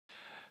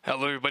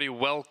Hello everybody,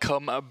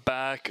 welcome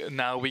back.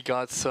 Now we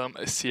got some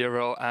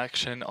CRL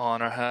action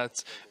on our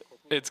hats.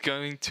 It's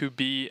going to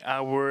be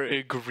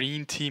our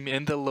green team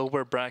in the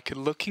lower bracket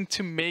looking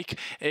to make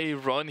a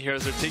run here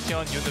as they're taking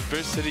on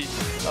University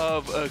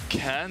of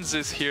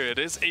Kansas here. It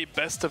is a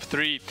best of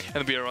 3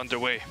 and we are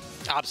underway.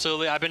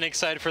 Absolutely, I've been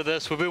excited for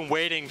this. We've been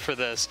waiting for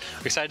this.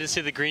 We're excited to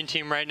see the green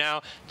team right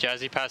now.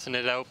 Jazzy passing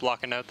it out,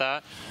 blocking out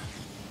that.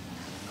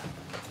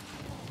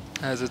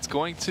 As it's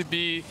going to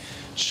be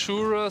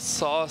Shura,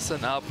 Sauce,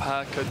 and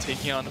Alpaca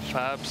taking on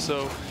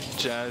Fabso,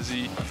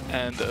 Jazzy,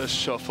 and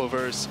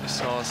Shuffleverse.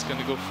 Sauce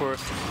gonna go for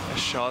a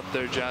shot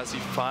there. Jazzy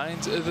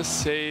finds the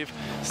save.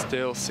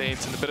 Still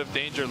Saints in a bit of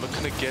danger,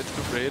 looking to get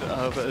rid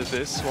of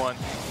this one.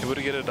 Able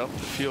to get it up the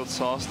field.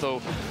 Sauce though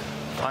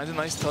finds a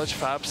nice touch.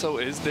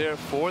 Fabso is there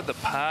for the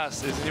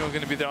pass. Is anyone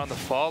going to be there on the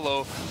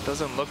follow?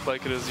 Doesn't look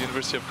like it is.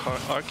 University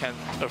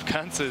of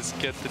Kansas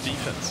get the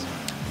defense.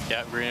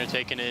 Yeah, Marina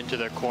taking it into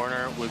their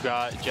corner. We've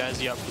got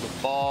Jazzy up for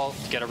the ball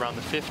to get around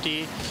the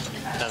 50.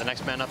 Now the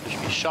next man up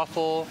should be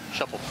Shuffle.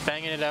 Shuffle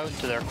banging it out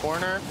into their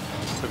corner.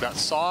 We've got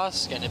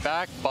Sauce getting it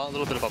back. A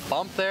little bit of a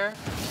bump there.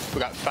 We've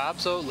got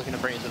Fabso looking to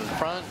bring it to the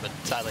front, but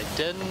sadly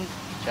didn't.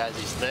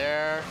 Jazzy's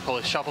there.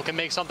 Holy Shuffle can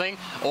make something.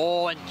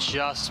 Oh, and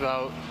just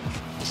about.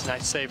 It's a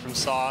nice save from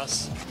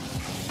Sauce.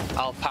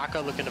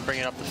 Alpaca looking to bring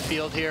it up the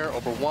field here.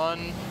 Over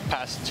 1,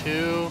 past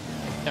 2.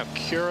 Now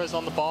Cura's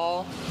on the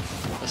ball.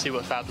 Let's see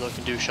what Fabso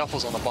can do.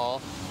 Shuffle's on the ball,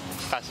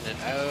 passing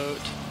it out.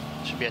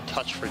 Should be a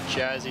touch for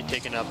Jazzy,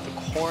 taking up the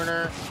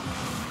corner.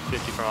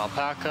 50 from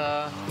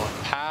Alpaca, going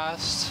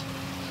past.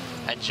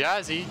 And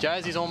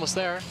Jazzy's almost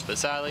there, but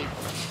sadly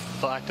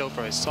blacked out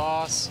for his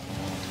Sauce.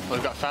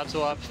 We've got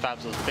Fabso up,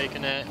 Fabso's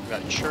faking it. We've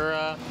got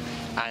Chura,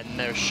 and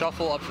there's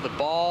Shuffle up for the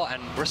ball.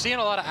 And we're seeing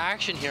a lot of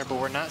action here, but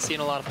we're not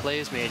seeing a lot of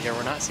plays made here.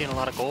 We're not seeing a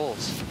lot of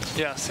goals.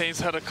 Yeah, Saints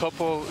had a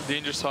couple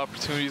dangerous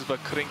opportunities,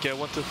 but couldn't get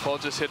one to fall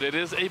just yet. It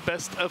is a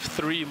best of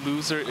 3.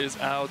 Loser is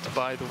out,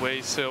 by the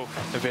way, so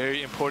a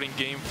very important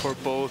game for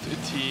both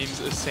teams.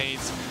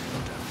 Saints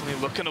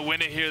definitely looking to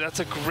win it here. That's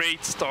a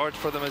great start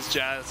for them as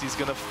Jazzy's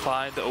going to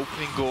find the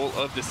opening goal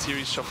of the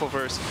series.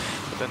 Shuffleverse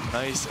with a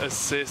nice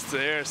assist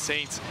there.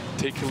 Saints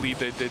take a lead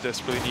they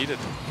desperately needed.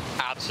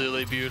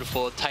 Absolutely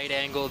beautiful. Tight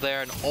angle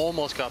there and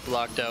almost got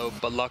blocked out,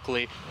 but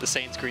luckily the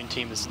Saints green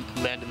team is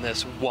landing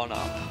this one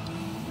up.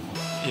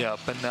 Yeah,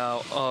 but now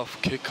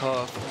off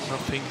kickoff,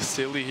 nothing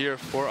silly here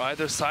for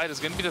either side.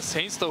 It's going to be the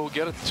Saints though who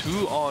get a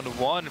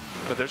 2-on-1,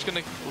 but they're just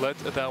going to let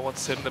that one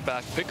sit in the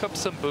back, pick up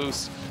some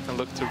boost, and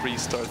look to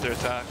restart their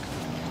attack.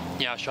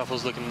 Yeah,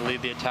 Shuffle's looking to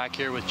lead the attack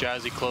here with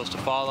Jazzy close to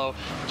follow.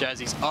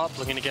 Jazzy's up,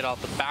 looking to get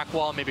off the back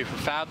wall, maybe for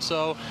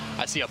Fabso.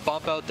 I see a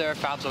bump out there.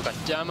 Fabso got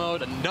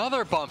demoed.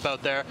 Another bump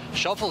out there.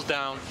 Shuffle's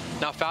down.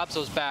 Now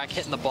Fabso's back,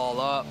 hitting the ball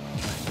up.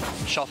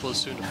 Shuffle is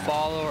soon to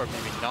follow, or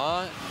maybe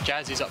not.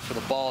 Jazzy's up for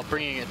the ball,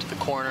 bringing it to the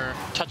corner.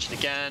 Touch it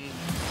again.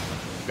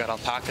 We've got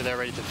Alpaca there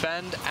ready to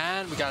defend,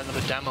 and we got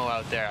another demo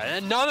out there.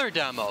 And another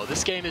demo.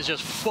 This game is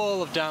just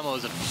full of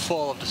demos and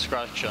full of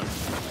destruction.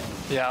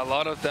 Yeah, a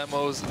lot of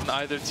demos.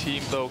 Neither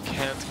team, though,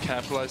 can't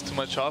capitalize too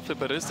much off it,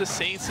 but it's the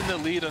Saints in the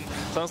lead, and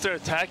as long as they're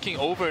attacking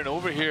over and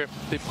over here,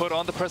 they put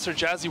on the pressure.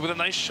 Jazzy with a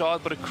nice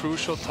shot, but a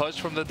crucial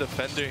touch from the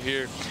defender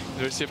here.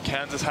 University of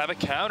Kansas have a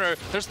counter.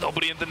 There's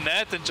nobody in the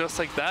net, and just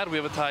like that, we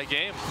have a tie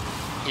game.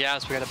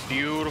 Yes, we got a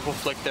beautiful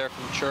flick there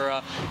from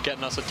Chura,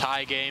 getting us a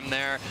tie game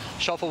there.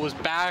 Shuffle was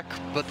back,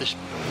 but the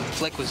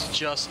flick was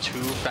just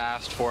too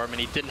fast for him, and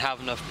he didn't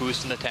have enough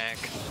boost in the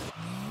tank.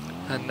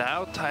 And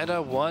now tied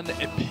at 1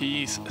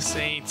 apiece.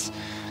 Saints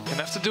gonna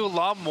have to do a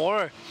lot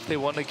more if they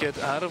want to get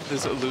out of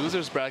this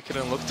losers bracket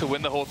and look to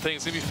win the whole thing.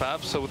 It's gonna be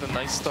Fabso with a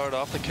nice start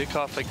off the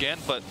kickoff again,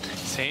 but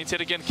Saints yet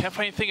again can't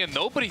find anything and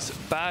nobody's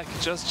back.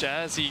 Just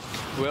Jazzy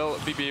will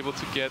be able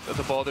to get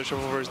the ball there.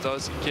 Shuffleverse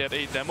does get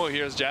a demo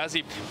here as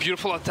Jazzy.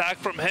 Beautiful attack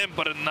from him,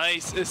 but a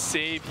nice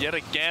save yet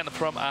again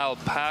from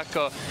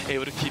Alpaca,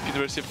 able to keep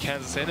University of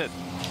Kansas in it.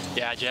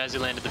 Yeah, Jazzy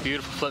landed the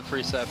beautiful flip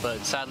reset, but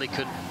sadly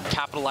couldn't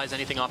capitalize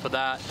anything off of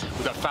that.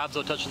 We've got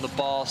Fabso touching the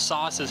ball.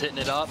 Sauce is hitting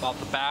it up off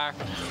the back.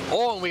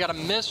 Oh, and we got a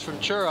miss from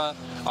Chura.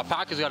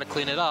 Alpaca's got to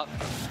clean it up.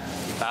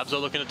 Fabso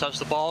looking to touch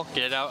the ball,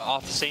 get it out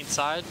off the Saints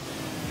side.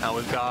 Now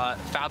we've got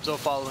Fabso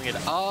following it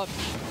up,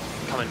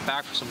 coming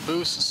back for some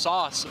boost.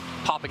 Sauce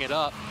popping it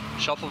up.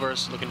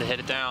 Shuffleverse looking to hit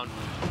it down.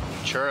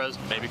 Chura's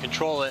maybe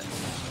control it.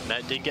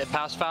 That did get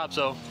past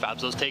Fabso.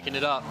 Fabso's taking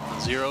it up.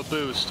 0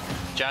 boost.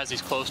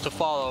 Jazzy's close to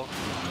follow.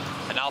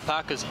 And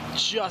Alpaca's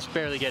just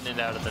barely getting it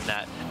out of the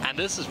net. And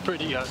this is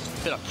been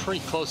a pretty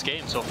close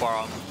game so far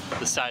on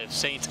the side of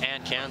Saints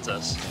and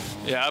Kansas.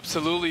 Yeah,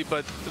 absolutely,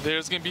 but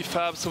there's going to be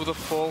Fabso with a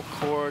full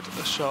court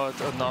shot.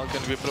 Not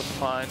going to be able to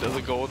find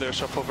the goal there.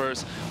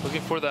 Shuffleverse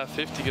looking for that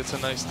 50, gets a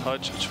nice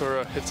touch.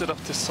 Chura hits it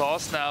up to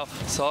Sauce now.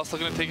 Sauce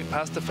looking to take it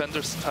past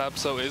defenders.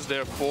 Fabso is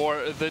there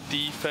for the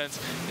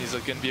defense. He's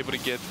going to be able to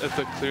get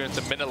the clearance.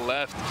 A minute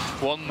left.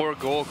 One more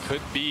goal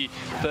could be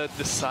the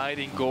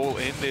deciding goal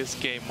in this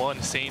game.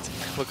 Saints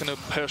looking to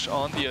push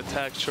on the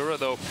attack. Chura,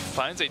 though,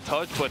 finds a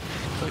touch, but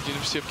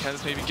University of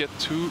Kansas maybe get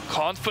too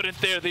confident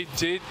there. They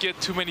did get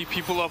too many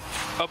people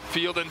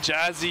upfield, and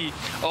Jazzy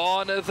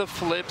on the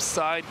flip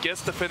side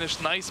gets the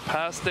finish. Nice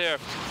pass there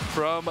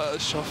from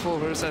Shuffle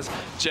versus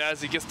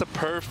Jazzy gets the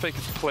perfect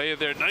play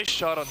there. Nice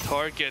shot on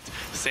target.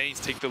 Saints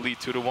take the lead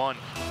 2-1.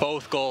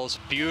 Both goals,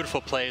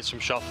 beautiful plays from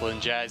Shuffle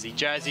and Jazzy.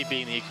 Jazzy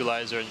being the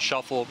equalizer and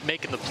Shuffle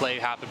making the play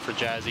happen for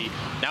Jazzy.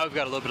 Now we've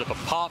got a little bit of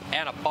a pop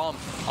and a bump.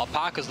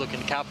 Alpaca's looking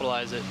to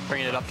capitalize it,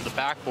 bringing it up to the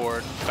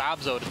backboard.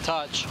 Fabzo to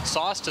touch,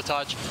 Sauce to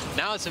touch.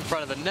 Now it's in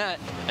front of the net,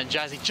 and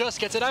Jazzy just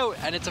gets it out,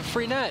 and it's a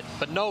free net.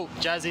 But no,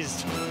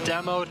 Jazzy's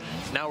demoed.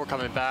 Now we're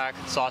coming back.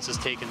 Sauce is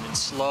taking it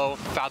slow.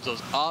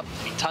 Fabzo's up,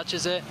 he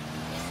touches it.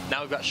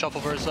 Now we've got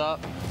Shuffleverse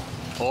up.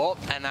 Oh,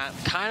 and that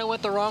kind of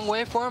went the wrong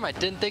way for him. I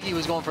didn't think he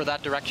was going for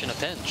that direction of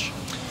pinch.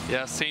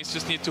 Yeah, Saints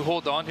just need to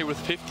hold on here with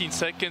 15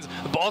 seconds.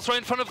 The ball's right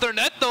in front of their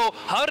net, though.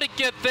 How did it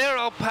get there?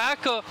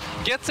 Alpaca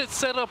gets it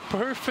set up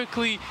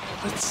perfectly.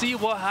 Let's see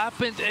what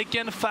happened.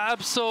 Again,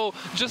 Fabso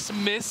just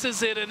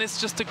misses it, and it's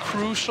just a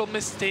crucial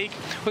mistake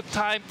with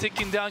time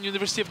ticking down.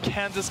 University of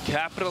Kansas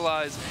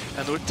capitalized,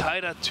 and we're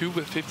tied at 2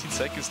 with 15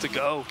 seconds to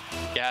go.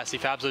 Yeah, see,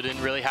 Fabso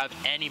didn't really have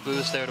any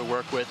boost there to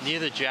work with.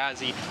 Neither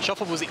Jazzy.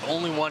 Shuffle was the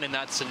only one in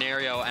that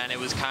scenario, and it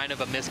was kind of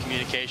a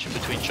miscommunication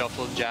between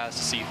Shuffle and Jazz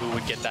to see who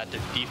would get that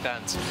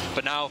defense.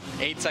 But now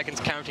 8 seconds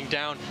counting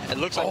down. It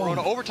looks like we're on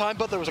overtime,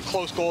 but there was a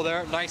close goal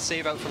there. Nice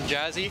save out from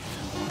Jazzy.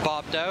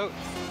 Bobbed out,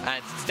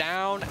 and it's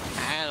down.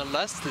 And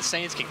unless the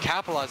Saints can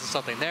capitalize on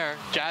something there,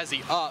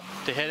 Jazzy up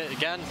to hit it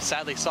again.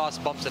 Sadly, Sauce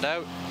bumps it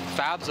out.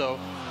 Fabzo,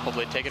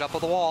 hopefully take it up on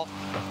the wall.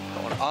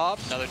 Going up,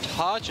 another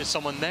touch. Is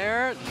someone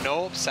there?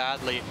 Nope,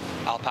 sadly.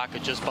 Alpaca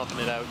just bumping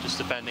it out, just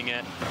defending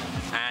it.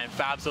 And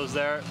Fabzo's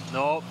there.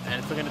 Nope.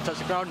 And it's looking to touch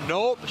the ground.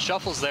 Nope.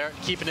 Shuffle's there,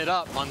 keeping it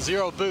up on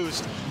 0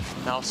 boost.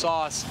 Now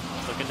Sauce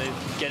looking to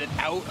get it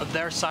out of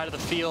their side of the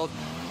field.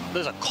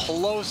 There's a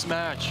close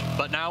match,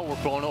 but now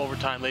we're going to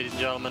overtime, ladies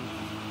and gentlemen.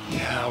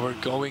 Yeah, we're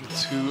going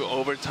to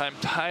overtime,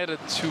 tied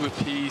at 2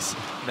 apiece.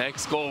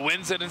 Next goal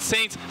wins it, and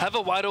Saints have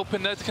a wide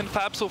open net. Can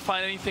Fabso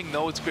find anything?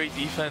 No, it's great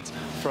defense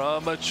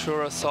from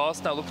Chura.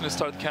 Sauce now looking to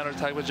start the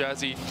counterattack, with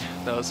Jazzy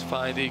does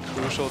find a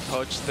crucial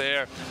touch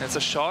there. And it's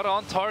a shot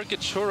on target.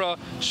 Chura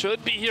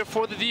should be here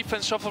for the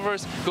defense.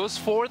 Shuffleverse goes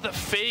for the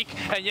fake,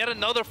 and yet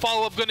another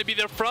follow-up going to be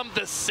there from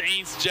the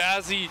Saints.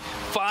 Jazzy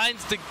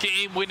finds the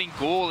game-winning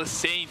goal. The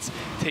Saints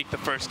take the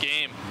first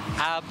game.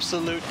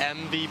 Absolute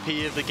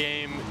MVP of the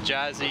game,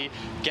 Jazzy,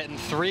 getting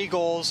 3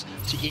 goals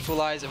to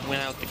equalize and win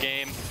out the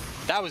game.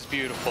 That was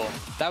beautiful.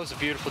 That was a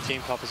beautiful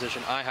team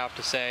composition, I have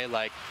to say.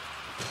 Like,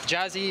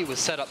 Jazzy was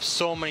set up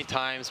so many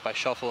times by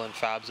Shuffle and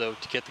Fabzo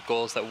to get the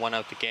goals that won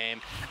out the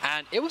game,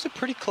 and it was a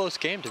pretty close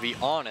game, to be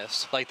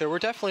honest. Like, there were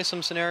definitely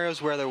some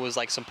scenarios where there was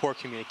like some poor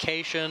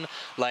communication,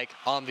 like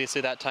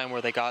obviously that time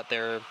where they got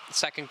their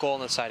second goal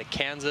on the side of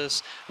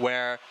Kansas,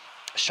 where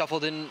Shuffle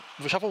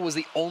was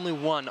the only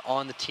one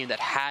on the team that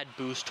had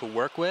boost to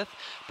work with,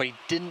 but he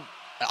didn't,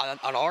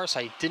 on our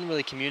side, he didn't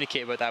really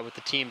communicate about that with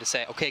the team to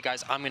say, okay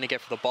guys, I'm going to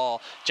get for the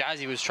ball.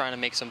 Jazzy was trying to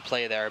make some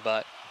play there,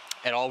 but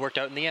it all worked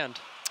out in the end.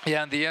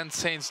 Yeah, in the end,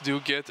 Saints do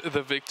get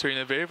the victory in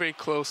a very, very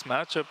close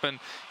matchup, and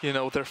you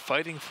know, they're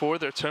fighting for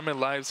their tournament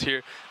lives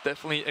here.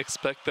 Definitely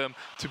expect them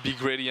to be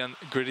gritty, and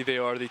gritty they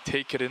are. They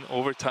take it in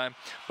overtime,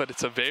 but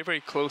it's a very, very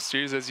close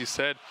series, as you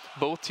said.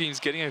 Both teams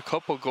getting a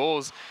couple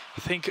goals.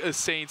 I think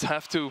Saints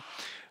have to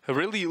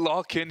really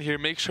lock in here,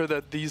 make sure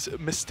that these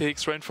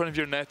mistakes right in front of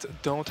your net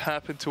don't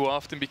happen too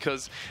often,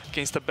 because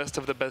against the best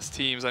of the best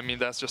teams, I mean,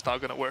 that's just not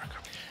going to work.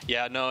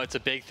 Yeah, no, it's a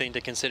big thing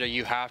to consider.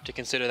 You have to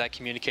consider that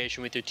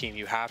communication with your team.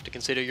 You have to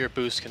consider your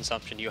boost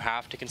consumption. You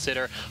have to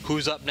consider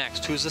who's up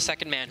next, who's the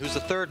second man, who's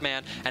the third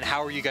man, and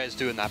how are you guys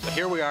doing that. But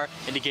here we are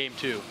into game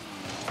 2.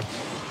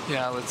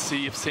 Yeah, let's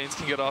see if Saints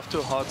can get off to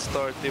a hot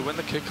start. They win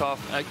the kickoff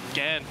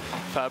again.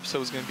 Fabso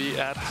is going to be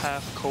at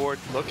half court,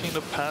 looking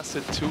to pass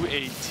it to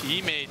a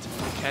teammate.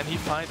 Can he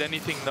find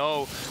anything?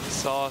 No.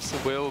 Sauce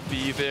will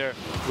be there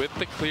with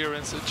the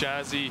clearance.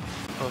 Jazzy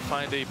will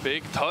find a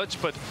big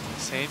touch, but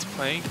Saints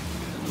playing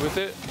with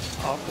it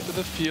off into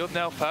the field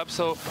now.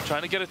 Fabso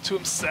trying to get it to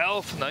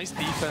himself. Nice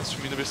defense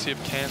from University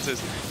of Kansas.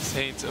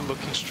 Saints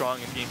looking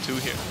strong in game 2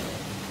 here.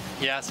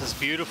 Yes, it's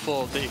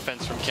beautiful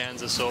defense from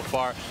Kansas so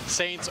far.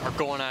 Saints are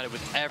going at it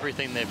with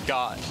everything they've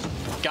got.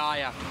 Guy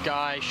after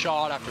guy,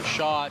 shot after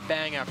shot,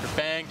 bang after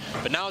bang.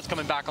 But now it's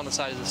coming back on the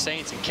side of the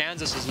Saints, and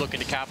Kansas is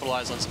looking to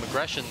capitalize on some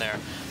aggression there.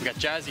 We got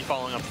Jazzy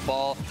following up the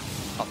ball.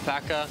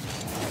 Alpaca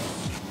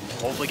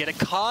hopefully get a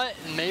cut,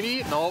 and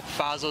maybe, nope,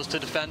 Fazzo's to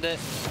defend it.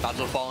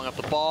 Fazzo following up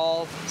the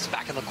ball. It's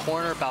back in the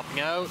corner,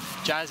 bopping out.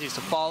 Jazzy's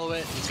to follow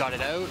it. He's got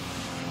it out.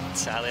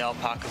 Sadly,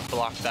 Alpaca's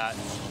blocked that.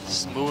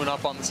 Moving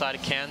up on the side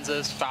of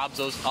Kansas.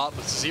 Fabzo's up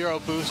with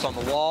 0 boost on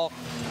the wall.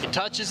 He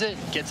touches it,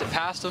 gets it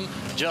past him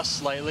just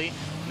slightly.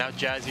 Now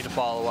Jazzy to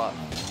follow up.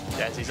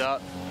 Jazzy's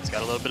up. He's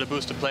got a little bit of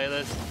boost to play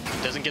with.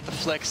 Doesn't get the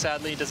flick,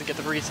 sadly. Doesn't get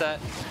the reset.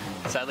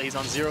 Sadly, he's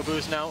on 0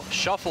 boost now.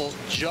 Shuffle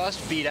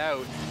just beat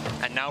out,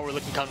 and now we're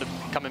looking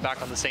coming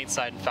back on the Saints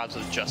side, and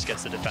Fabzo just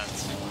gets the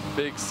defense.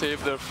 Big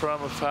save there from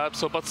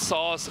Fabzo, but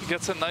Sauce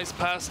gets a nice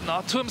pass,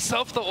 not to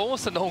himself though,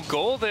 almost a no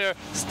goal there.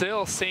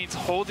 Still, Saints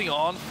holding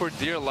on for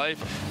dear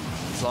life.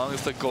 As long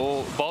as the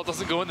ball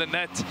doesn't go in the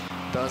net,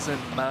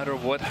 doesn't matter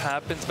what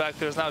happens back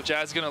there. Now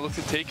Jazz gonna look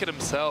to take it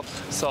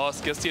himself.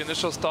 Sauce gets the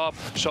initial stop.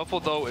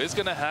 Shuffle though is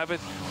gonna have it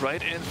right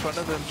in front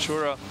of him.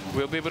 Chura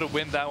will be able to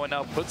win that one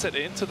now. Puts it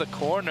into the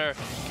corner,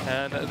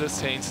 and the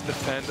Saints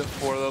defend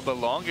for a little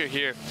bit longer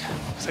here.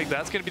 Looks like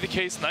that's gonna be the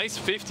case. Nice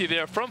 50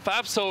 there from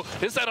Fabzo.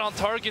 Is that on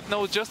target?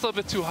 No, just a little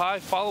bit too high.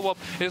 Follow-up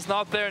is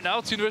not there. Now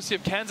it's University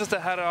of Kansas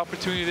that had an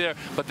opportunity there,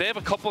 but they have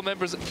a couple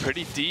members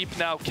pretty deep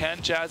now. Can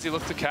Jazzy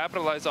look to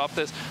capitalize off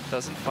this?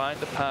 Doesn't find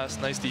the pass.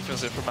 Nice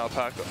defense there from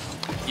Alpaca.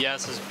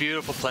 Yes, it's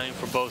beautiful playing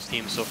for both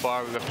teams so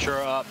far. We've got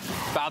Chura up,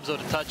 Fabzo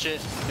to touch it.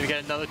 We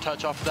get another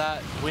touch off of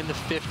that. Win the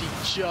 50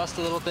 just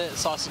a little bit.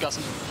 Sauce has got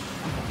some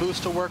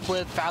boost to work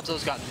with.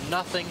 Fabzo's got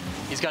nothing.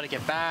 He's got to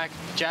get back.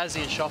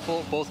 Jazzy and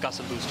Shuffle both got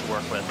some boost to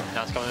work with.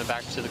 Now it's coming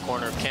back to the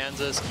corner of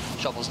Kansas.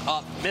 Shuffle's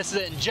up, misses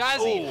it, and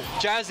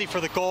Jazzy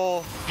for the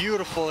goal.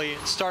 Beautifully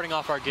starting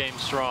off our game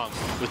strong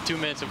with 2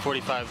 minutes and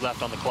 45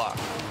 left on the clock.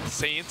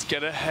 Saints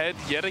get ahead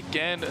yet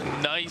again.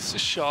 Nice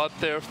shot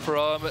there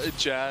from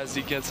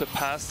Jazzy. Gets it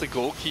past the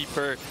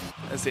goalkeeper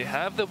as they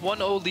have the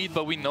 1-0 lead,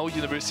 but we know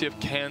University of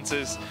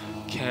Kansas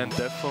can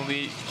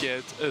definitely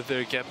get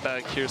their get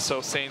back here.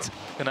 So Saints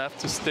gonna have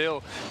to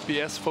still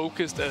be as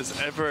focused as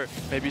ever,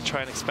 maybe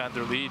try and expand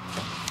their lead.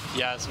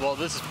 Yes, well,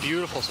 this is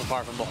beautiful so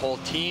far from the whole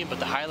team, but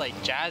to highlight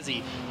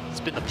Jazzy, has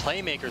been the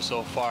playmaker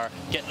so far,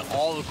 getting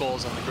all the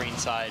goals on the green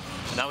side.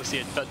 And now we see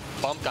a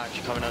bump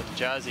actually coming out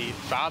to Jazzy.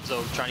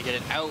 Fabzo trying to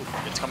get it out.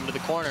 It's coming to the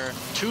corner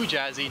to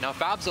Jazzy. Now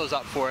Fabzo's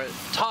up for it.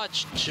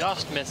 Touch,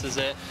 just misses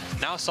it.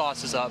 Now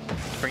Sauce is up,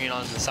 bringing it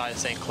on to the side of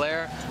St.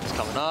 Clair. It's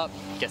coming up,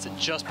 gets it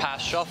just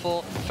past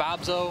Shuffle.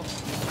 Fabzo,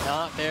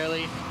 not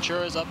barely.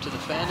 Chura's up to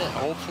defend it,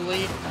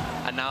 hopefully.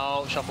 And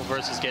now Shuffle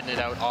versus getting it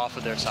out off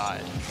of their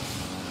side.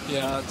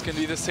 Yeah, it's going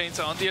to be the Saints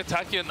on the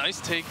attack. A nice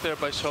take there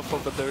by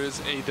Shuffle, but there is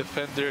a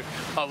defender.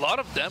 A lot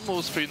of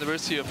demos for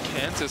University of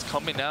Kansas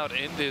coming out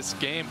in this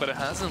game, but it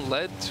hasn't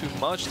led to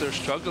much. They're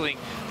struggling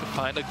to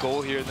find a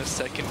goal here in the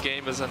second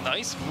game. As a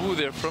nice move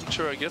there from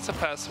Chura. Gets a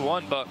pass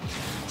one, but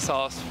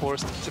Sauce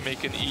forced to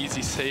make an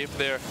easy save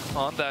there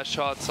on that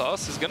shot.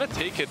 Sauce is going to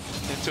take it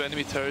into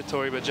enemy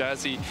territory, but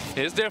Jazzy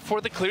is there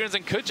for the clearance.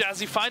 And could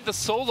Jazzy find the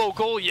solo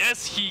goal?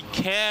 Yes, he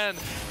can.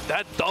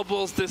 That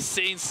doubles the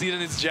Saints lead,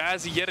 and it's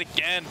Jazzy yet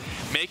again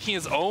making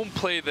his own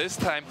play this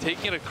time,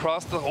 taking it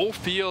across the whole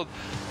field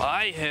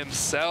by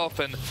himself,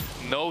 and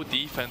no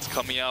defense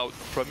coming out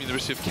from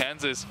University of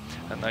Kansas.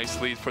 A nice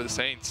lead for the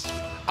Saints.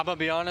 I'm gonna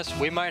be honest,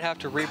 we might have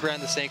to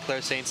rebrand the St.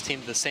 Clair Saints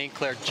team to the St.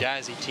 Clair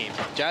Jazzy team.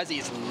 Jazzy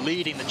is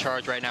leading the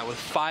charge right now with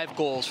 5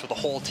 goals for the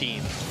whole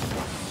team.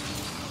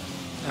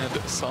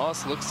 And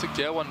Sauce looks to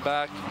get one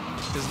back,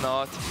 is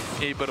not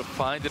able to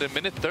find it. A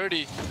minute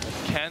 30,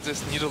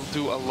 Kansas need to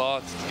do a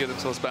lot to get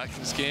themselves back in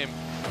this game.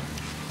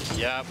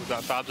 Yeah, we've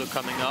got Fabzo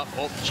coming up.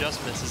 Oh,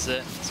 just misses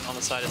it. It's on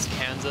the side of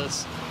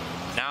Kansas.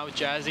 Now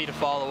Jazzy to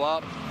follow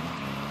up.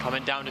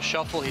 Coming down to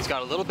Shuffle. He's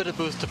got a little bit of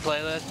boost to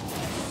play with.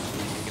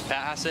 He can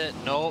pass it.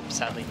 Nope,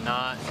 sadly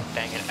not.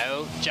 Bang it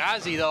out.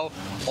 Jazzy, though,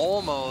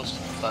 almost,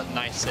 but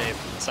nice save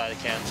from the side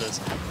of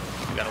Kansas.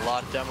 We've got a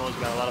lot of demos.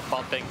 We've got a lot of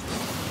pumping.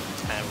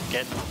 And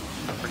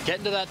we're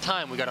getting to that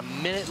time. We got a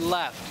minute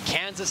left.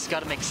 Kansas has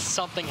got to make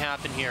something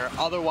happen here.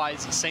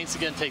 Otherwise, the Saints are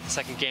going to take the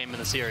second game in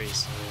the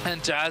series.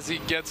 And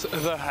Jazzy gets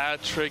the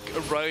hat trick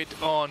right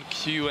on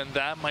cue, and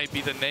that might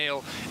be the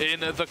nail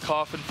in the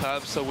coffin.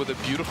 Fabzo with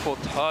a beautiful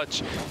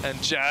touch, and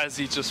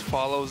Jazzy just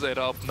follows it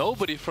up.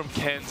 Nobody from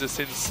Kansas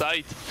in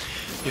sight.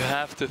 You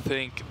have to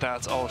think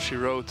that's all she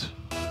wrote.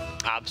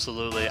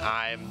 Absolutely.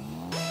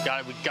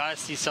 We gotta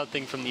see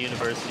something from the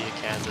University of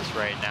Kansas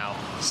right now.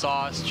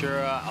 Sauce,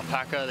 Chura,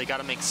 Alpaca, they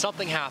gotta make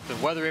something happen,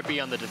 whether it be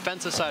on the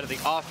defensive side or the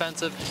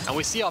offensive. And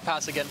we see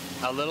Alpaca get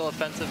a little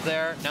offensive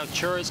there. Now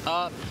Chura's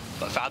up,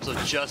 but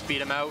Fabzo just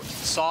beat him out.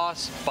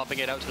 Sauce bumping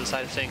it out to the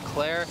side of St.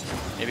 Clair.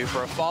 Maybe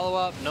for a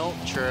follow-up. No,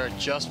 Chura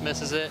just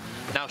misses it.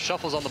 Now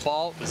Shuffle's on the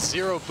ball with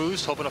 0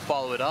 boost, hoping to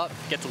follow it up.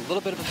 Gets a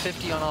little bit of a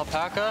 50 on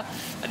Alpaca.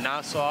 And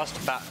now Sauce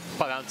to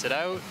bounce it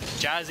out.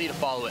 Jazzy to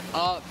follow it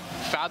up.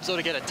 Fabzo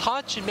to get a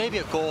touch and maybe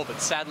a goal,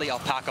 but sadly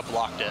Alpaca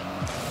blocked it.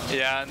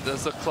 Yeah, and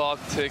as the clock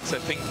ticks, I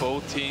think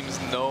both teams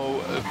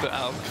know the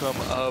outcome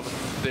of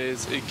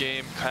this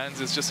game.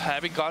 Kansas just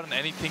haven't gotten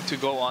anything to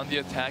go on the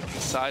attacking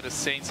side of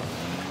Saints,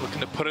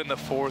 looking to put in the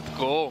 4th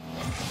goal.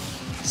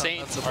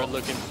 Saints are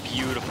looking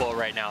beautiful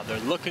right now. They're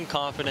looking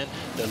confident,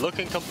 they're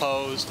looking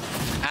composed,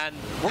 and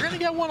we're going to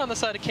get one on the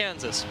side of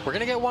Kansas. We're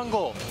going to get 1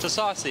 goal to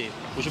Saucy,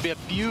 which will be a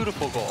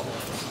beautiful goal.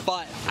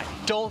 But I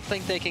don't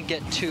think they can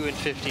get 2 in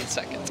 15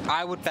 seconds.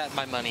 I would bet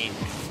my money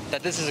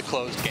that this is a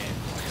closed game.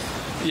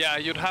 Yeah,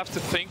 you'd have to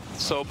think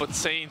so, but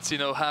Saints,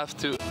 have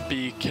to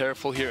be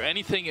careful here.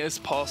 Anything is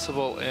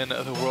possible in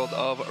the world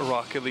of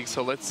Rocket League,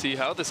 so let's see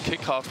how this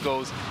kickoff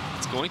goes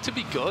it's going to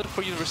be good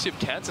for University of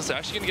Kansas. They're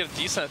actually going to get a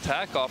decent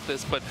attack off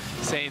this, but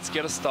Saints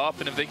get a stop,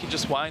 and if they can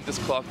just wind this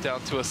clock down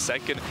to a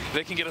second, if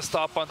they can get a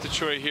stop onto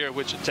Troy here,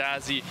 which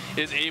Jazzy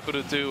is able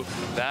to do,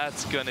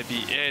 that's going to be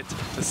it.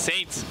 The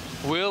Saints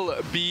will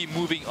be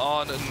moving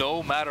on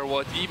no matter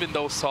what, even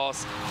though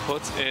Sauce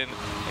puts in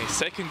a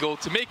second goal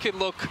to make it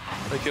look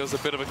like it was a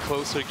bit of a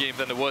closer game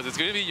than it was. It's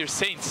going to be your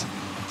Saints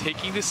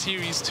taking the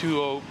series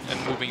 2-0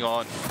 and moving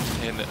on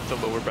in the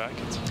lower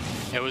brackets.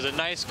 It was a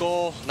nice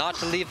goal, not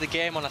to leave the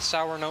game on a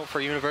sour note for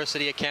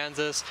University of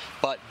Kansas,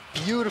 but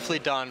beautifully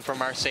done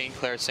from our St.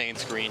 Clair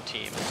Saints green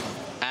team.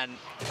 And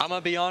I'm going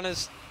to be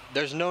honest,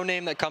 there's no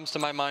name that comes to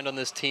my mind on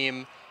this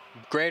team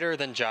greater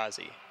than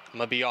Jazzy. I'm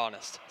going to be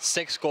honest.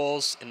 6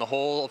 goals in the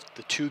whole of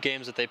the 2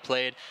 games that they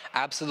played.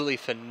 Absolutely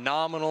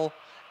phenomenal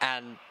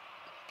and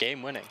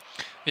game-winning.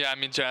 Yeah, I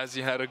mean,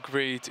 Jazzy had a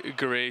great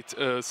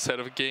set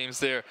of games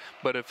there,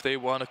 but if they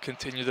want to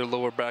continue their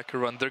lower bracket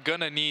run, they're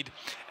going to need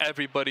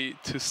everybody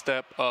to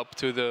step up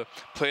to the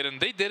plate, and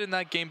they did in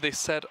that game. They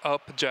set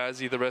up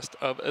Jazzy, the rest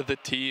of the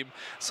team,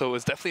 so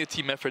it's definitely a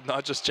team effort,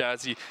 not just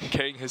Jazzy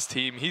carrying his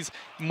team. He's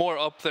more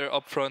up there,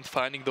 up front,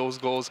 finding those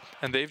goals,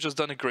 and they've just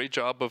done a great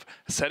job of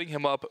setting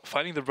him up,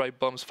 finding the right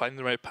bumps, finding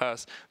the right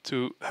pass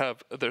to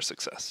have their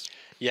success.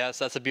 Yes,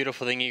 that's a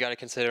beautiful thing you got to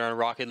consider on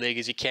Rocket League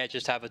is you can't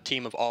just have a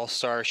team of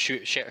all-star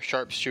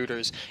sharp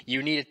shooters.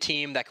 You need a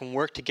team that can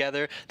work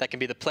together, that can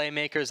be the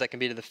playmakers, that can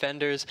be the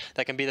defenders,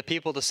 that can be the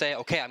people to say,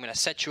 okay, I'm going to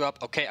set you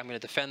up, okay, I'm going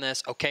to defend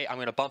this, okay, I'm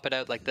going to bump it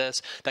out like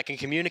this, that can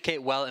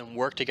communicate well and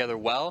work together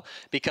well.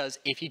 Because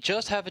if you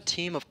just have a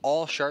team of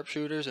all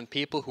sharpshooters and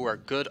people who are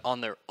good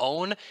on their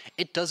own,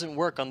 it doesn't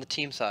work on the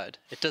team side.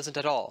 It doesn't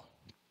at all.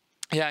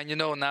 Yeah, and you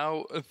know,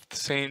 now the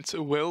Saints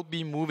will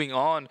be moving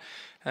on,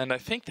 and I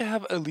think they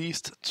have at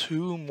least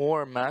 2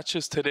 more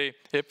matches today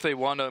if they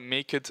want to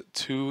make it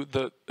to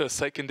the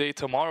second day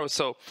tomorrow.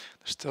 So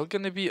there's still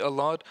going to be a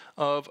lot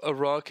of a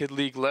Rocket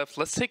League left.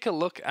 Let's take a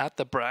look at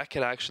the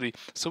bracket, actually,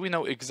 so we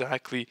know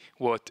exactly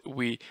what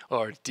we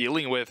are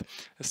dealing with.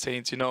 The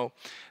Saints, you know,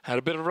 had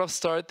a bit of a rough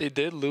start. They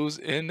did lose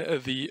in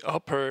the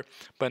upper,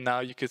 but now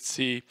you could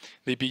see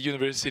they beat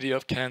University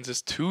of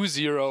Kansas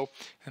 2-0,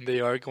 and they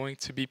are going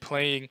to be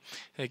playing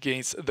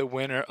against the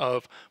winner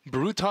of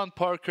Bruton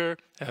Parker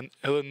and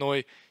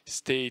Illinois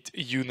State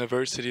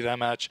University. That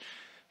match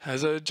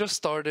has just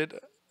started,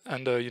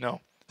 and you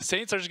know, the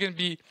Saints are just going to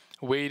be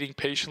waiting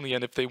patiently,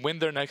 and if they win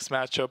their next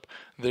matchup,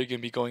 they're going to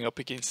be going up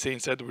against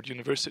St. Edward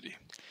University.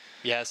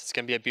 Yes, it's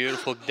going to be a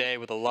beautiful day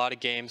with a lot of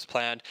games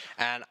planned,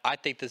 and I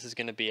think this is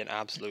going to be an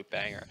absolute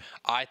banger.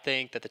 I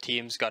think that the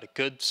team's got a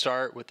good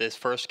start with this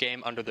first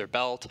game under their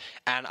belt,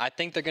 and I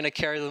think they're going to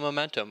carry the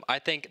momentum. I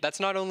think that's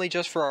not only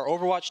just for our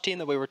Overwatch team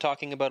that we were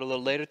talking about a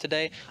little later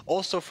today,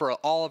 also for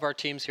all of our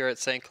teams here at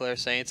St. Clair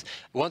Saints.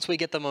 Once we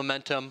get the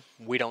momentum,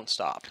 we don't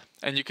stop.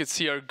 And you can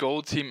see our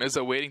gold team is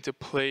awaiting to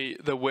play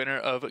the winner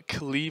of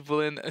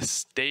Cleveland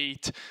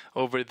State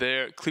over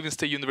there. Cleveland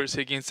State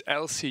University against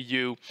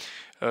LCU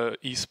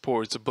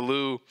Esports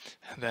Blue.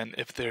 And then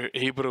if they're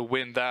able to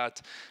win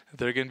that,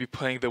 they're going to be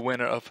playing the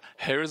winner of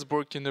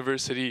Harrisburg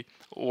University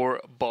or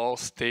Ball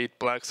State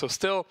Black. So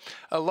still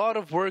a lot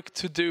of work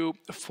to do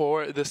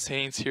for the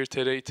Saints here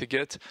today to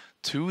get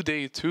to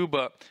day 2,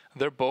 but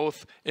they're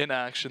both in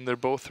action, they're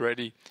both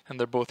ready, and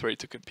they're both ready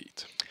to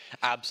compete.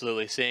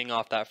 Absolutely. Seeing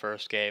off that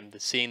first game,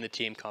 seeing the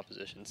team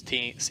compositions,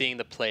 seeing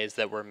the plays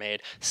that were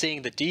made,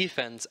 seeing the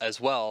defense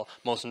as well,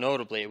 most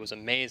notably, it was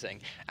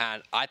amazing.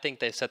 And I think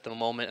they set the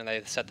moment and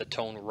they set the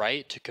tone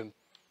right to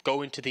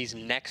go into these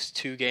next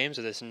 2 games,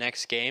 or this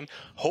next game,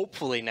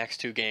 hopefully next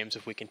 2 games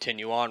if we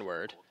continue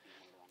onward.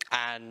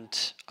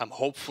 And I'm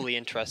hopefully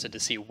interested to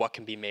see what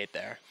can be made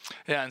there.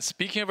 Yeah, and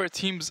speaking of our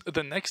teams,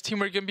 the next team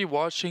we're going to be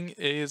watching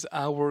is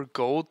our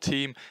gold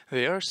team.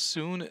 They are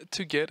soon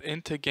to get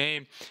into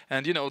game.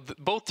 And, you know,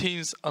 both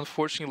teams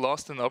unfortunately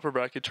lost in the upper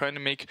bracket, trying to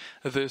make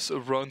this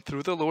run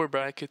through the lower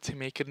bracket to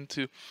make it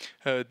into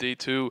day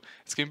 2.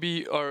 It's going to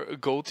be our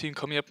gold team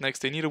coming up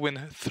next. They need to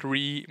win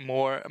 3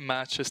 more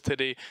matches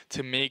today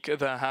to make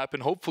that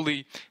happen.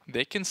 Hopefully,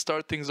 they can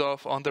start things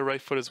off on the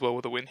right foot as well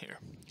with a win here.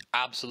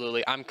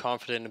 Absolutely. I'm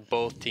confident in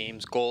both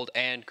teams, gold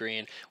and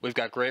green. We've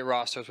got great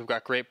rosters, we've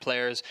got great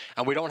players,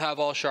 and we don't have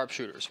all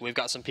sharpshooters. We've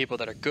got some people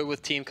that are good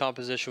with team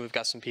composition, we've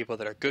got some people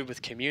that are good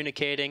with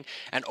communicating,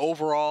 and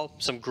overall,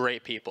 some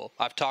great people.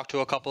 I've talked to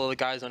a couple of the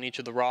guys on each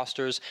of the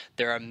rosters.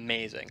 They're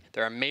amazing.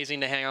 They're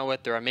amazing to hang out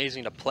with, they're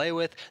amazing to play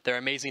with, they're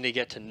amazing to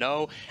get to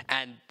know,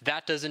 and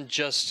that doesn't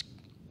just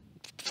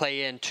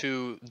play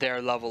into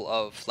their level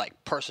of like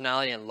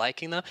personality and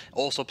liking them,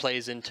 also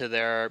plays into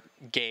their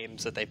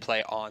games that they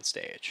play on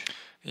stage.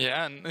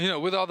 Yeah, and you know,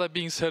 with all that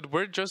being said,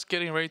 we're just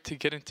getting ready to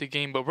get into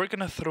game, but we're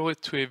going to throw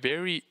it to a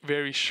very,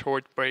 very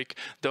short break.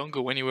 Don't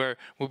go anywhere.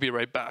 We'll be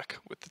right back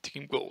with the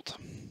Team Gold.